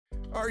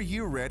Are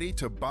you ready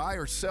to buy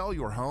or sell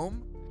your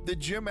home? The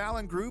Jim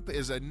Allen Group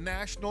is a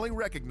nationally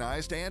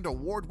recognized and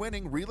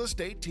award-winning real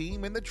estate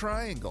team in the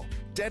Triangle,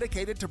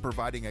 dedicated to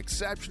providing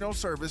exceptional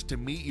service to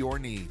meet your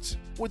needs.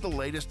 With the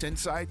latest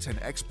insights and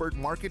expert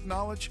market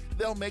knowledge,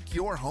 they'll make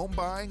your home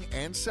buying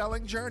and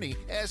selling journey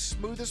as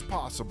smooth as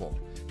possible.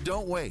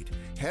 Don't wait.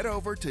 Head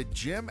over to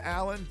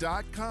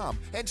jimallen.com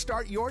and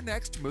start your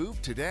next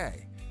move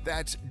today.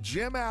 That's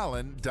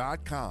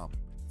jimallen.com.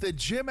 The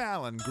Jim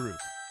Allen Group,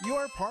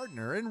 your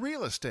partner in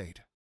real estate.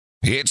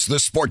 It's the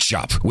Sports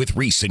Shop with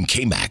Reese and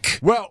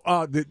Kmac. Well,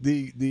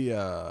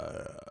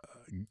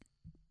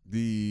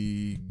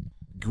 the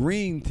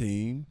green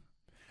team.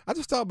 I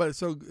just thought about it.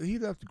 So he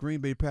left the Green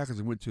Bay Packers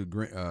and went to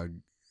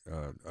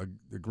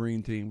the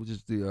green team, which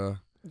is the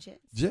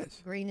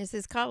Jets. Green is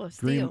his color.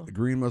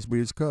 Green must be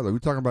his color. We're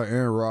talking about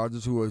Aaron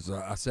Rodgers, who is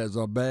I said is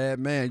a bad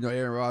man. You know,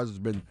 Aaron Rodgers has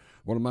been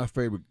one of my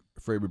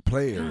favorite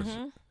players.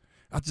 Mm-hmm.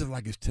 I just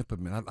like his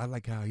temperament. I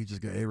like how he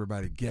just got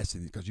everybody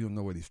guessing because you don't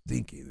know what he's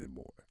thinking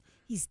anymore.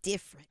 He's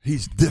different.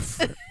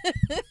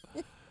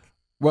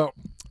 Well,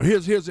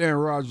 here's Aaron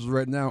Rodgers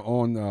right now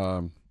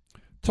on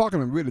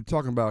talking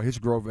about his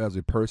growth as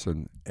a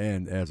person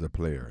and as a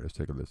player. Let's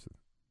take a listen.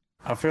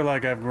 I feel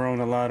like I've grown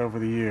a lot over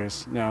the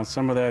years. Now,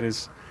 some of that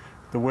is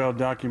the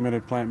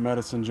well-documented plant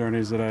medicine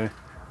journeys that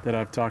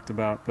I've talked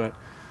about, but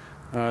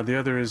the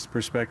other is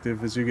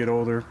perspective. As you get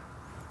older,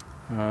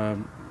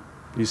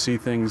 you see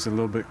things a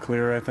little bit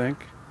clearer, I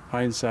think.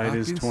 Hindsight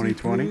is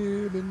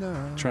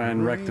 20/20. Try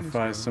and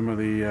rectify some of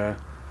the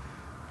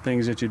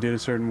things that you did a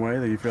certain way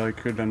that you feel like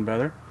you could have done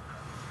better.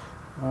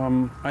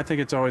 I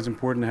think it's always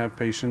important to have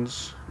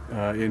patience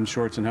in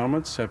shorts and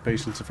helmets, have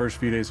patience the first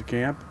few days of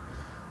camp.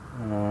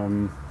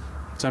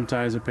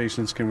 Sometimes the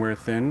patience can wear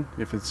thin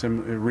if it's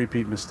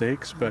repeat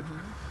mistakes, but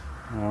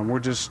we're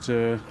just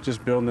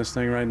building this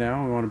thing right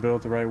now. We want to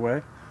build it the right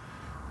way.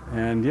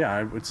 And yeah,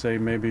 I would say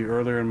maybe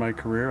earlier in my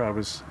career I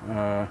was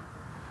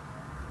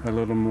a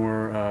little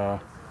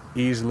more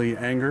easily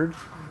angered,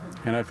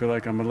 and I feel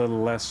like I'm a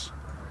little less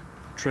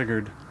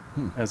triggered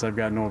as I've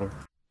gotten older.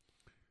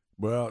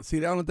 Well, see,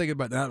 the only thing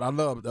about that, I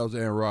love that was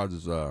Aaron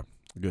Rodgers' I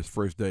guess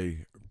first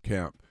day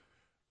camp.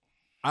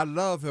 I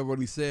love what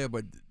he said,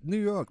 but New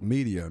York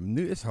media,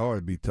 it's hard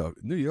to be tough.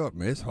 New York,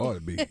 man, it's hard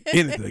to be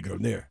anything up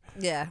there.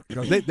 Yeah,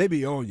 because they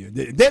be on you.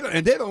 They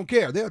don't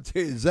care. They'll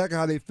tell you exactly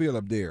how they feel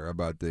up there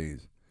about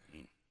things.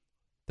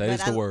 That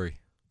is the worry.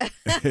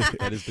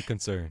 That is the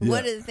concern.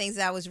 One of the things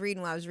I was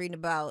reading when I was reading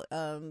about,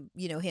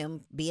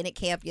 him being at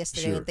camp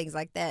yesterday and things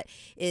like that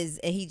and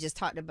he just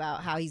talked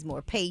about how he's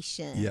more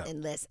patient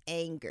and less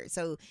anger.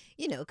 So,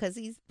 because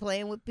he's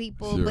playing with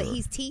people, but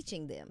he's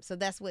teaching them. So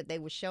that's what they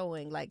were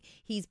showing. Like,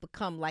 he's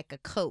become like a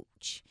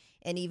coach.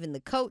 And even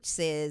the coach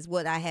says,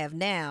 what I have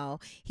now,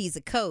 he's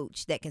a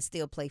coach that can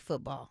still play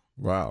football.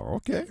 Wow.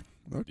 Okay.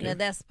 Now,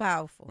 that's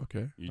powerful.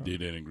 Okay. You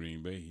did that in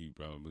Green Bay, he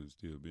probably would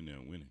still been there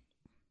winning.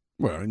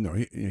 Well, no,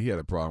 he had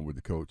a problem with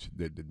the coach.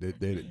 They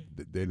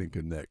didn't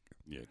connect.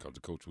 Yeah, because the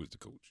coach was the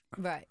coach.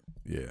 Right.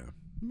 Yeah.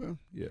 Well,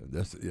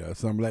 that's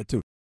some of that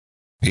too.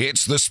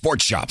 It's the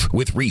Sports Shop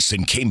with Reese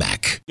and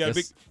Kmac. You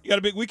got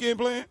a big weekend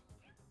plan?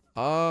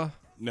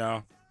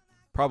 No,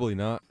 probably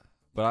not.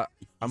 But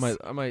I might.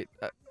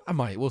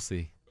 We'll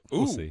see.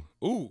 We'll see.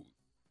 Ooh.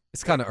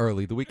 It's kind of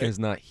early. The weekend's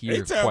not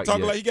here quite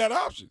talking yet. Like he got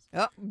options.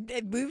 Oh,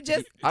 we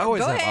just. I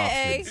always have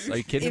ahead, options. Are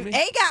you kidding me?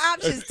 A got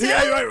options too.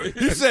 Right.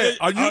 He said,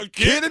 "Are you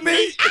kidding me?"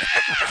 He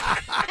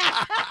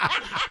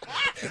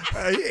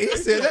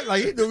said that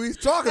like he knew what he's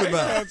talking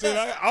about.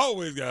 I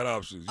always got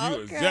options.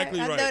 You're exactly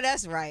right. I know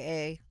that's right,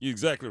 A. You're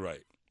exactly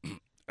right,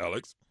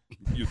 Alex.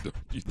 You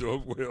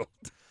doing well.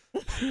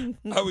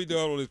 How we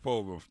doing on this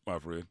poll, my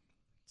friend?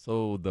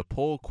 So the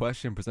poll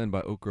question presented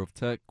by Oak Grove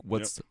Tech,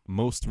 what's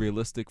most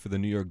realistic for the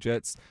New York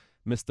Jets?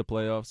 Miss the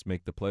playoffs,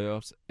 make the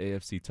playoffs,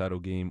 AFC title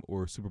game,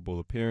 or Super Bowl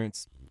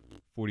appearance?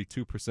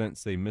 42%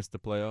 say miss the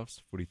playoffs,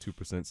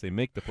 42% say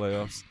make the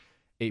playoffs,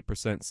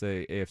 8%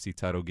 say AFC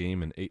title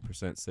game, and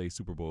 8% say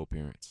Super Bowl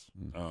appearance.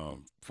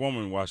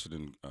 Former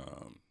Washington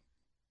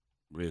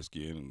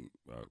Redskin, and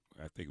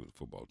I think it was a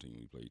football team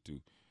he played too,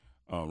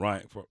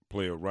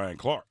 player Ryan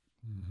Clark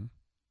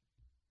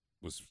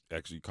was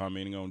actually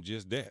commenting on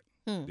just that.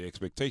 The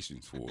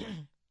expectations for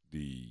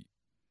the,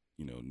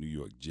 New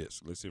York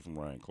Jets. Let's hear from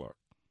Ryan Clark.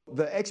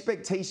 The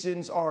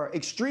expectations are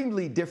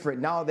extremely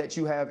different now that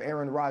you have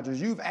Aaron Rodgers.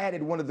 You've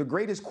added one of the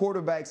greatest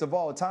quarterbacks of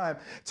all time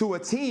to a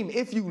team,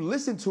 if you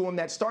listen to him,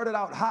 that started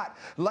out hot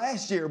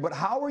last year. But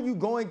how are you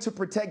going to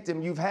protect him?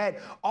 You've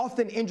had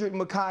often injured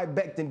Mekhi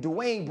Becton.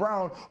 Dwayne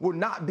Brown will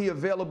not be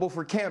available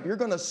for camp. You're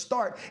going to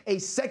start a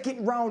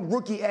second-round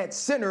rookie at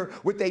center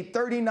with a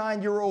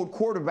 39-year-old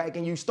quarterback,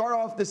 and you start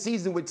off the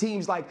season with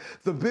teams like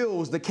the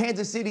Bills, the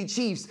Kansas City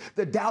Chiefs,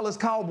 the Dallas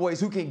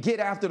Cowboys, who can get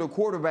after the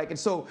quarterback. And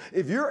so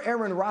if you're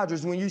Aaron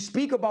Rodgers, when you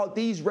speak about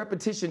these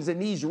repetitions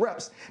and these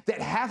reps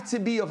that have to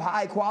be of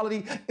high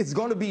quality, it's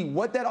going to be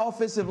what that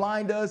offensive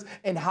line does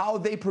and how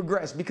they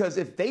progress. Because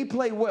if they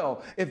play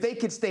well, if they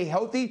can stay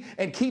healthy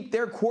and keep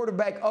their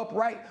quarterback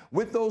upright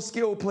with those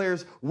skilled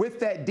players, with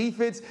that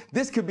defense,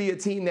 this could be a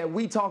team that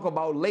we talk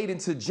about late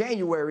into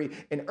January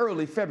and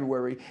early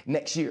February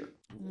next year.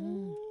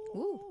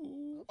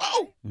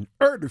 Oh,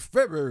 early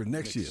February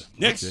next year.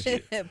 Next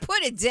year.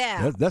 Put it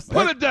down.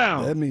 Put it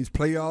down. That means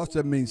playoffs.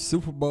 That means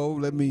Super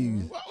Bowl. That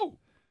means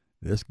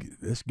let's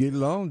get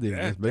it on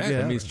there.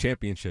 That means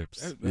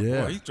championships.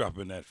 Boy, he's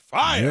dropping that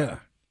fire. Yeah.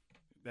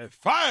 That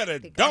fire,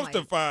 that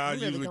dumpster fire, I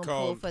really usually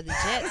call for the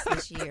Jets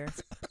this year.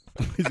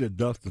 He's a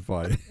dumpster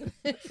fire.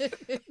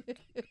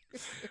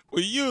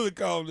 We usually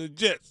call them the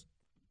Jets.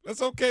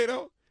 That's okay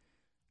though.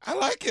 I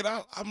like it.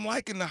 I'm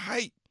liking the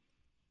hype.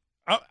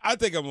 I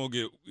think I'm gonna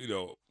get.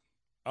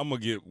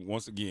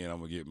 Once again. I'm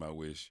gonna get my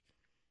wish.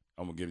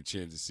 I'm gonna get a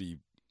chance to see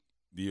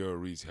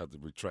Reese have to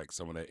retract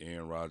some of that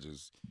Aaron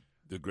Rodgers,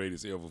 the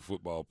greatest ever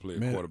football player,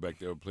 quarterback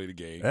to ever play the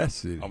game.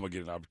 That's it. I'm gonna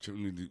get an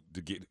opportunity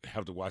to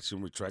have to watch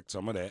him retract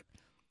some of that.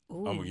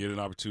 Ooh. I'm gonna get an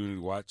opportunity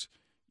to watch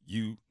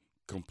you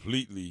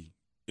completely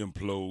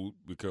implode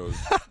because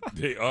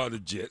they are the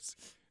Jets.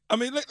 I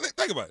mean,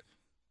 think about it.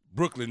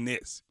 Brooklyn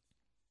Nets,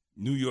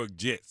 New York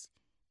Jets.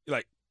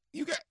 Like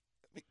you got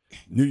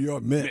New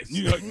York Mets.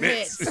 New York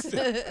Mets.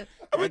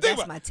 I mean,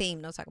 that's my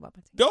team. Don't talk about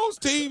my team. Those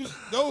teams,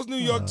 those New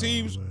York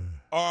teams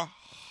are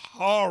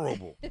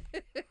horrible.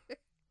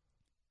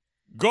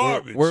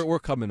 Garbage. We're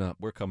coming up.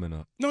 We're coming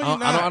up. No, you're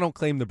not. I don't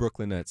claim the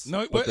Brooklyn Nets.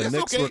 No, but the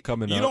Knicks okay. were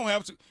coming up. You don't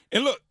have to.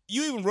 And look,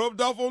 you even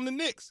rubbed off on the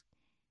Knicks.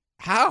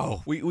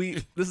 How?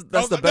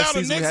 That's the best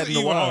season we had in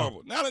a while.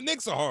 Horrible. Now the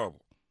Knicks are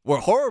horrible. We're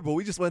horrible.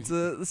 We just went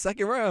to the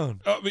second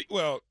round. Okay.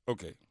 Well,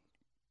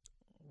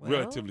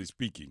 Relatively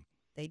speaking,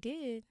 they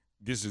did.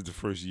 This is the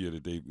first year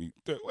that they.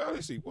 Well,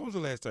 let's see. When was the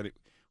last time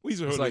we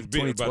used to heard like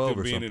this bit about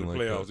them being in the like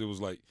playoffs? that. It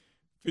was like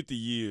 50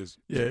 years.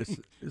 Yeah,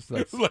 it's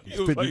like, it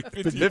was like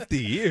 50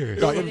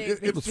 years. No,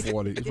 it was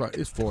 40. It's right.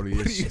 It's 40.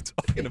 What are you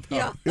talking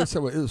about? It was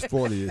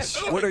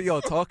 40ish. What are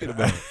y'all talking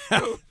about?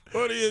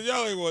 40 years,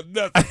 y'all ain't want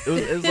nothing.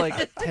 It was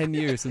like 10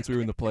 years since we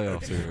were in the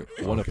playoffs or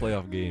won a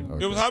playoff game.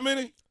 It was how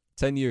many?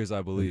 10 years,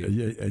 I believe.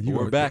 Yeah,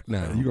 we're back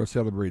now. You're going to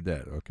celebrate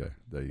that. Okay.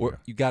 There you go.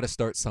 You got to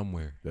start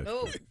somewhere.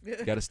 Oh,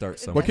 You got to start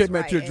somewhere. Okay,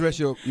 man, to address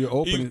your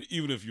opening.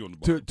 Even if you're on the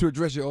ball. To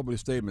address your opening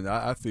statement,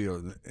 I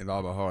feel in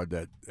all my heart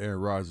that Aaron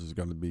Rodgers is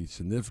going to be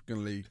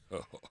significantly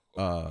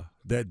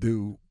that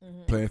dude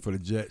playing for the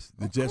Jets.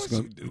 The Jets,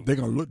 they're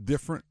going to look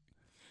different.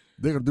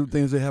 They're going to do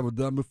things they haven't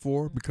done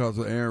before because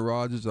of Aaron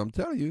Rodgers. I'm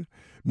telling you.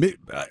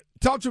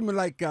 Talk to me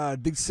like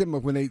Dick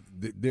Simmons when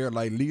they're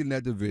like leading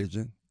that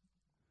division.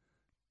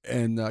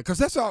 And because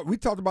that's all we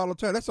talked about all the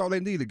time. That's all they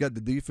need. They got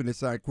the defense. They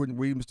signed Quentin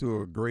Williams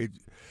to a great.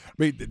 I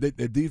mean, the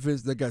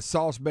defense. They got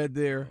Sauce back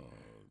there.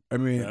 I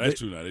mean,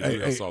 that's true. Now they do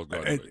have Sauce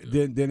guard.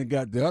 Then they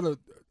got the other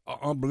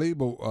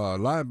unbelievable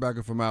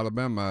linebacker from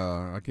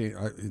Alabama.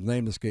 His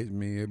name escapes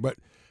me. But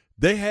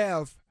they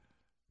have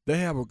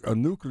a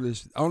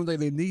nucleus. The only thing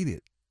they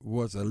needed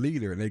was a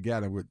leader, and they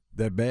got him with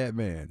that bad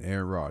man,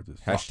 Aaron Rodgers.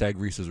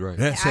 #Reese is right.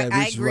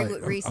 I agree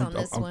with Reese on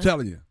this one. I'm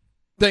telling you.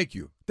 Thank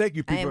you,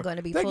 people. I am going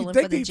to be pulling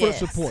thank for the you Jets.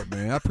 for the support,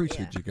 man. I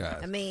appreciate you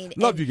guys. I mean,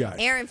 love you guys.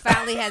 Aaron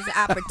finally has the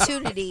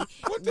opportunity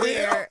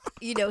where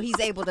he's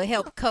able to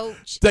help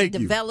coach,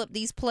 develop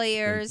these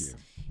players.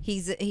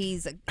 He's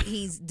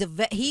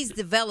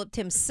developed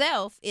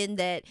himself in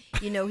that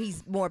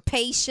he's more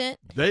patient.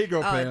 There you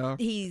go, Pam.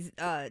 He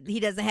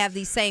doesn't have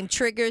these same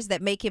triggers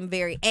that make him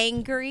very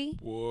angry.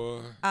 Boy.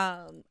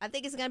 I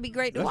think it's gonna be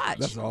great to watch.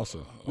 That's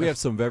awesome. We have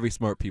some very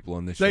smart people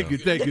on this show. Thank you.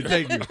 Thank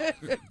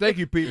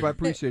you, people. I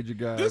appreciate you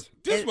guys.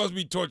 This must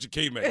be torture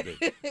Kmac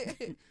Day.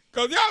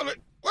 Because y'all,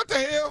 what the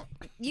hell?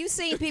 You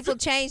seen people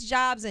change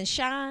jobs and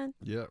shine?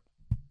 Yep.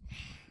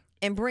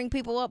 And bring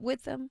people up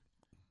with them?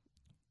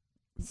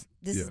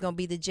 This is going to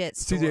be the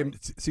Jets story.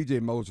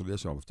 CJ Mosley,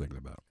 that's what I was thinking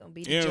about.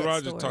 Aaron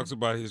Rodgers talks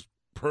about his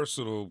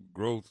personal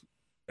growth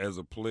as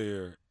a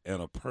player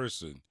and a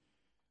person.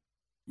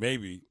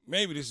 Maybe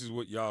this is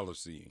what y'all are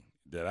seeing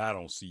that I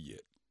don't see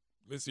yet.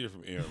 Let's hear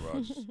from Aaron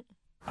Rodgers.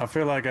 I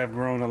feel like I've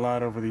grown a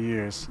lot over the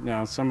years.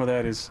 Now, some of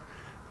that is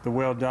the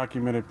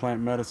well-documented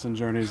plant medicine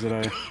journeys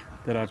that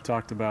I've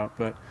talked about,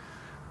 but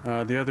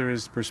the other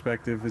is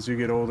perspective. As you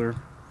get older,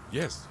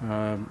 yes,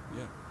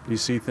 you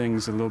see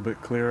things a little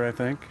bit clearer, I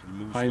think.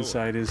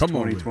 Hindsight is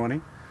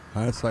 20/20.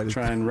 Hindsight is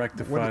try and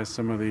rectify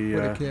some of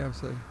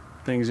the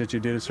things that you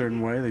did a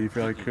certain way that you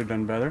feel like you could have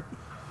done better.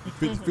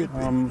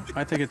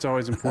 I think it's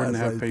always important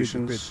to have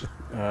patience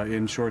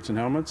in shorts and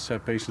helmets.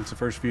 Have patience the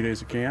first few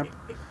days of camp.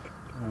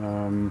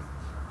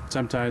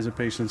 Sometimes the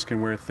patience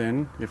can wear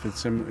thin if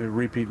it's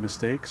repeat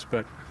mistakes,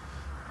 but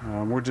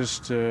we're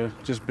just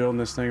building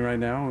this thing right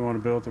now. We want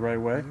to build it the right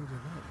way.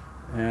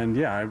 And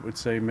yeah, I would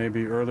say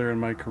maybe earlier in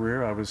my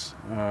career I was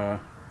a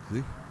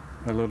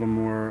little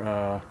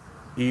more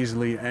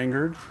easily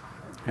angered,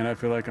 and I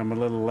feel like I'm a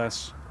little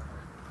less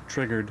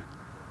triggered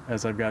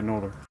as I've gotten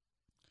older.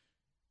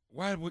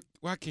 Why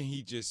can't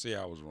he just say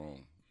I was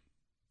wrong?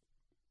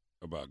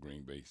 about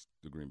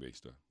the Green Bay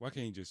stuff? Why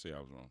can't he just say I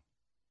was wrong?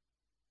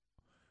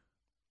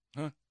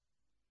 Huh?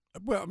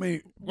 Well, I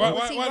mean, why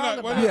was he wrong not?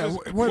 about? yeah,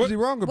 what was he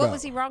wrong about? What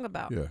was he wrong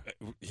about? Yeah.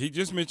 He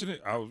just mentioned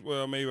it.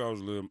 Maybe I was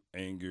a little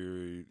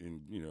angry,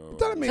 and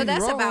That mean So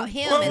that's wrong. about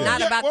him Well, and not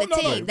yeah, about well, the no,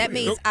 team. no, That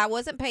means no. I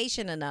wasn't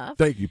patient enough.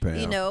 Thank you, Pam.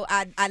 You know,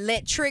 I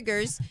let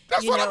triggers,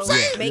 That's you what know, I'm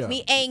saying. make Yeah. me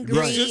Right. angry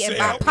Just and say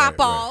I it. pop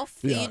Right. off,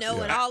 Yeah, you know,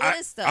 yeah. and all of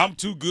this stuff. I'm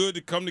too good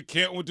to come to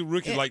camp with the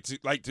rookies.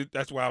 Yeah.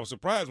 That's why I was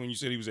surprised when you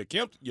said he was at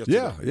camp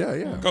yesterday.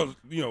 Yeah. Because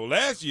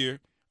last year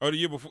or the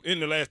year before, in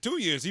the last 2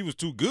 years, he was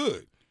too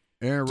good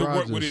Aaron to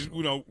Rodgers. work with his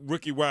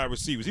rookie wide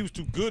receivers. He was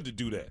too good to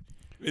do that.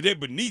 They're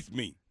beneath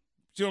me.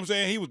 See what I'm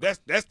saying?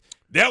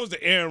 That was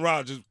the Aaron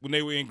Rodgers when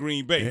they were in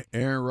Green Bay.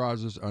 Aaron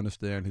Rodgers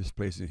understands his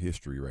place in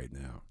history right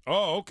now.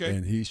 Oh, okay.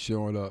 And he's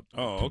showing up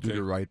to do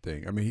the right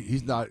thing. I mean,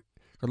 he's not.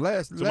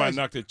 Somebody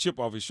knocked that chip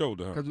off his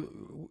shoulder, huh?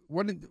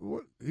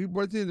 Because he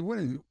wasn't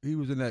winning. He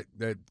was in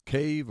that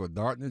cave or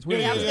darkness. I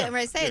was getting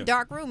ready to say a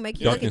dark room make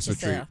you Darkness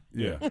look at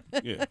yourself.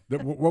 Yeah.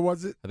 What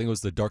was it? I think it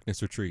was the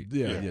darkness retreat.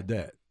 Yeah,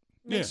 that.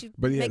 Makes you,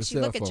 But he had a makes you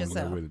cell look at phone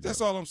yourself. with it, That's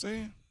though. all I'm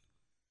saying.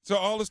 So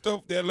all the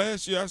stuff that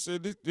last year I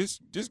said,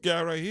 this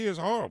guy right here is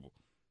horrible.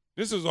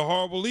 This is a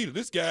horrible leader.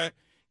 This guy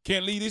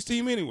can't lead his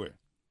team anywhere.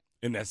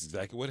 And that's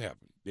exactly what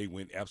happened. They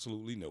went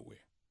absolutely nowhere.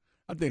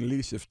 I think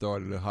leadership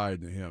started higher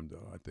than him,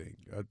 though. I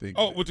think.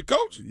 Oh, with the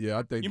coach? Yeah,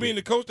 I think. You mean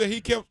the coach that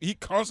he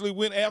constantly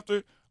went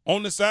after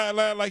on the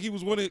sideline like he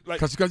was one of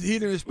because he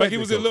didn't respect like he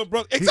was his little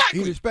brother. Exactly.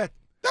 He respect.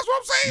 That's what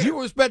I'm saying. You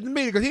were respecting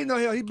me because he know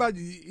he about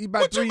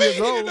What 3 you mean? years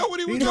He old. didn't know what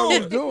he was know what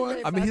doing. he's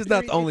doing. I mean, he's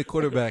not the only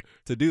quarterback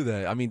to do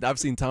that. I mean, I've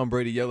seen Tom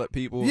Brady yell at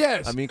people.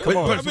 Yes. I mean, come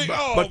on. I mean,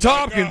 oh But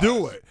Tom my can gosh.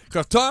 do it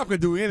because Tom can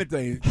do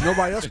anything.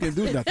 Nobody else can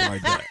do nothing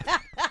like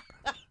that.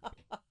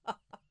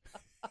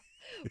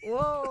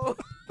 Whoa.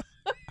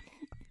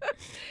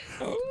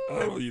 I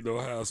don't even know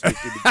how I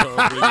slipped into Tom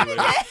Brady world.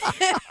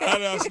 How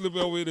did I slip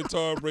over into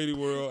Tom Brady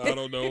world? I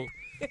don't know.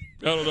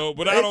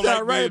 But I don't It's like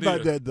not right being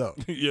about there. that, though.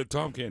 Yeah,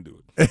 Tom can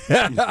do it.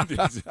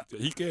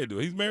 He can do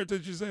it. He's married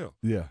to Giselle.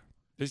 Yeah.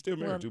 They still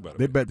married too, by the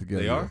They way. bet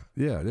together. They are?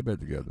 Yeah, they bet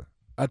together.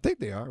 I think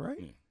they are,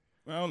 right?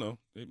 I don't know.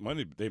 They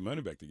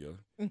money back together.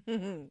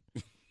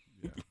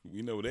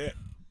 We know that.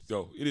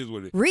 So it is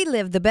what it is.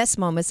 Relive the best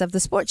moments of the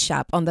Sports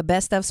Shop on the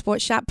Best of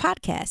Sports Shop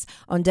podcast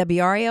on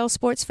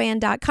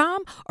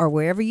WRLSportsFan.com or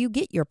wherever you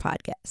get your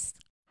podcasts.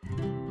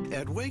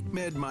 At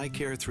WakeMed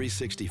MyCare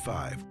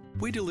 365,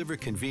 we deliver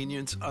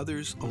convenience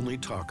others only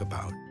talk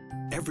about.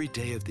 Every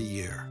day of the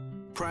year.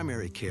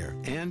 Primary care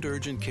and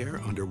urgent care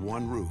under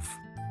one roof.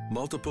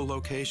 Multiple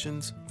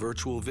locations,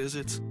 virtual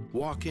visits,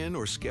 walk-in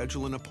or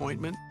schedule an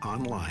appointment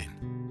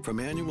online. From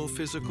annual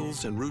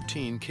physicals and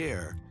routine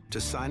care to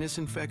sinus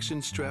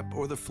infection, strep,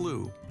 or the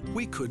flu,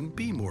 we couldn't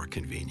be more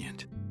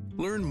convenient.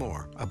 Learn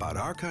more about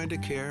our kind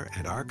of care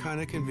and our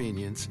kind of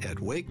convenience at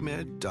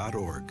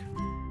wakemed.org.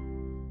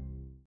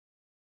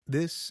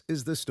 This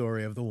is the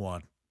story of the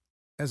one.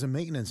 As a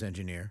maintenance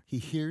engineer, he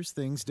hears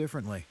things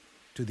differently.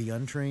 To the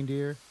untrained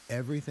ear,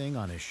 everything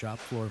on his shop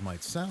floor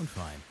might sound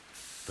fine,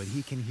 but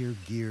he can hear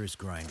gears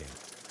grinding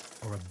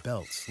or a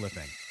belt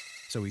slipping.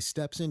 So he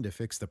steps in to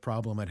fix the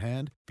problem at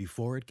hand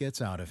before it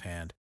gets out of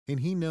hand.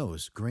 And he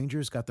knows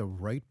Grainger's got the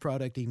right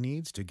product he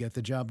needs to get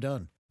the job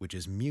done, which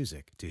is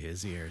music to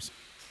his ears.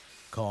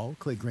 Call,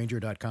 click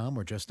Grainger.com,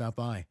 or just stop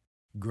by.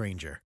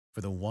 Grainger,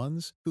 for the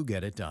ones who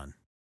get it done.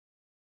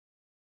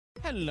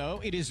 Hello,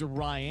 it is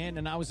Ryan,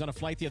 and I was on a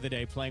flight the other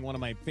day playing one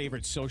of my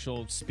favorite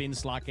social spin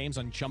slot games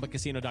on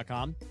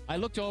ChumbaCasino.com. I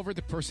looked over at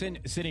the person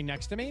sitting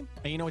next to me,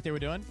 and you know what they were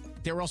doing?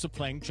 They were also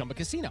playing Chumba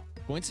Casino.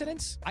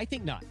 Coincidence? I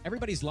think not.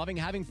 Everybody's loving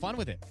having fun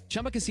with it.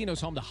 Chumba Casino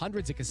is home to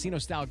hundreds of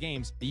casino-style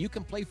games that you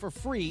can play for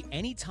free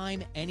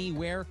anytime,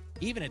 anywhere,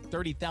 even at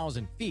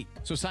 30,000 feet.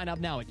 So sign up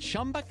now at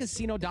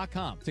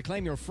ChumbaCasino.com to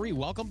claim your free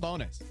welcome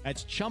bonus.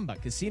 That's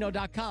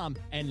ChumbaCasino.com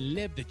and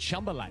live the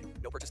Chumba life.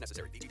 No purchase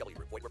necessary. VGW.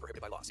 Void where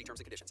prohibited by law. See terms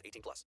and conditions. 18+.